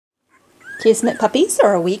Kismet puppies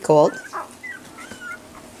are a week old.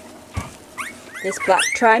 This black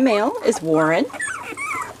tri-male is Warren.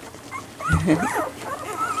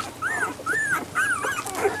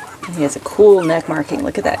 He has a cool neck marking.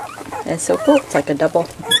 Look at that. That's so cool. It's like a double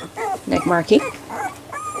neck marking.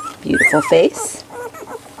 Beautiful face.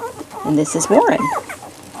 And this is Warren.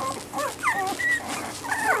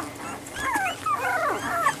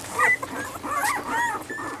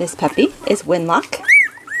 This puppy is Winlock,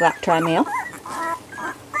 black tri-male.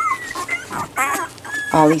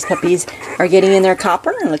 All these puppies are getting in their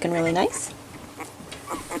copper and looking really nice.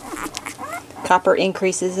 Copper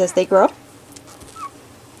increases as they grow.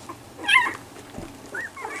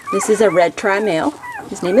 This is a red tri-male.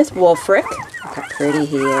 His name is Wolfric. Look how pretty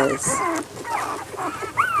he is.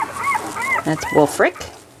 That's Wolfric.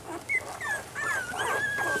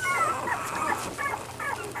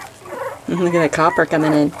 Look at the copper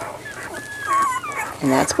coming in.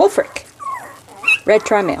 And that's Wolfric. Red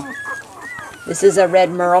tri-male. This is a red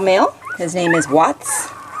merle male. His name is Watts.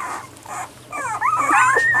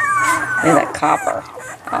 Look at that copper.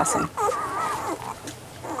 Awesome.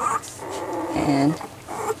 And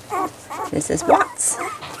this is Watts.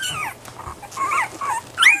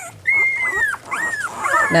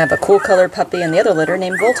 And I have a cool colored puppy in the other litter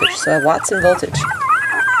named Voltage. So I have Watts and Voltage.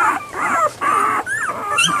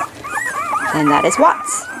 And that is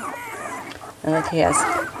Watts. And look, he has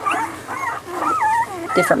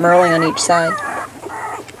different merling on each side.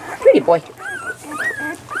 Pretty boy.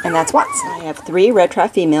 And that's Watts. I have 3 red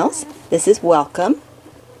tri-females. This is Welcome.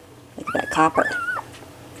 Look at that copper.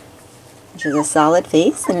 Which is a solid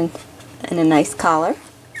face and a nice collar.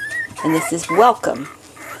 And this is Welcome.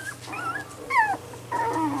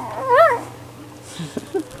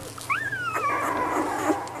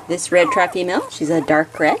 This red tri-female, she's a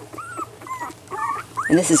dark gray.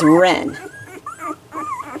 And this is Wren.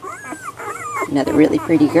 Another really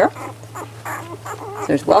pretty girl. So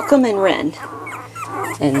there's Welcome and Wren.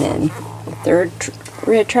 And then the third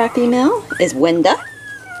red tri-female is Wenda.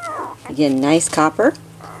 Again, nice copper.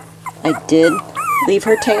 I did leave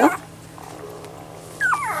her tail.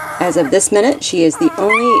 As of this minute, she is the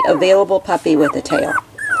only available puppy with a tail.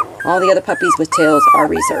 All the other puppies with tails are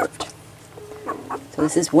reserved. So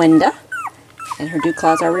this is Wenda. And her dew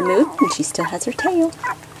claws are removed, and she still has her tail.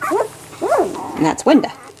 And that's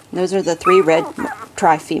Wenda. Those are the 3 red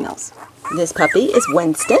tri-females. This puppy is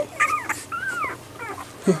Winston.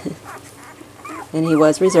 And he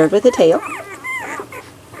was reserved with a tail.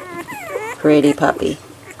 Pretty puppy.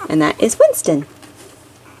 And that is Winston.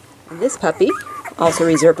 And this puppy, also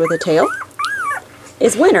reserved with a tail,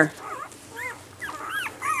 is Winter.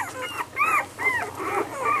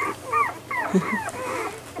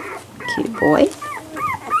 Cute boy.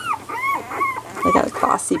 Look how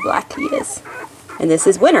glossy black he is. And this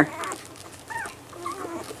is Winter.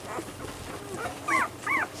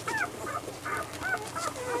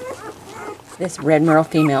 This red merle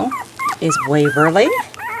female is Waverly.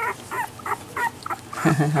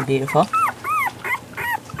 How beautiful.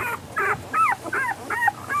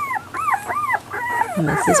 And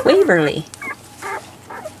this is Waverly.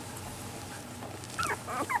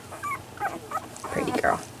 Pretty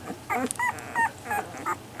girl.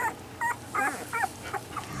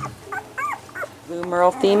 Blue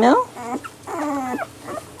merle female.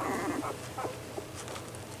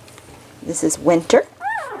 This is Winter.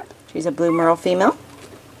 She's a blue merle female.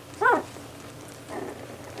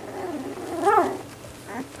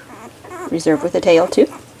 Reserved with a tail too.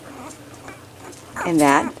 And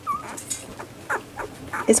that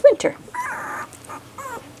is Winter.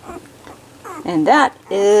 And that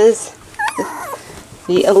is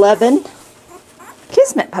the 11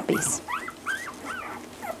 Kismet puppies.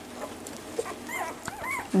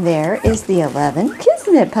 There is the 11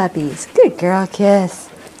 Kismet puppies. Good girl, Kiss.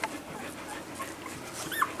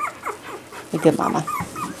 Be good, Mama.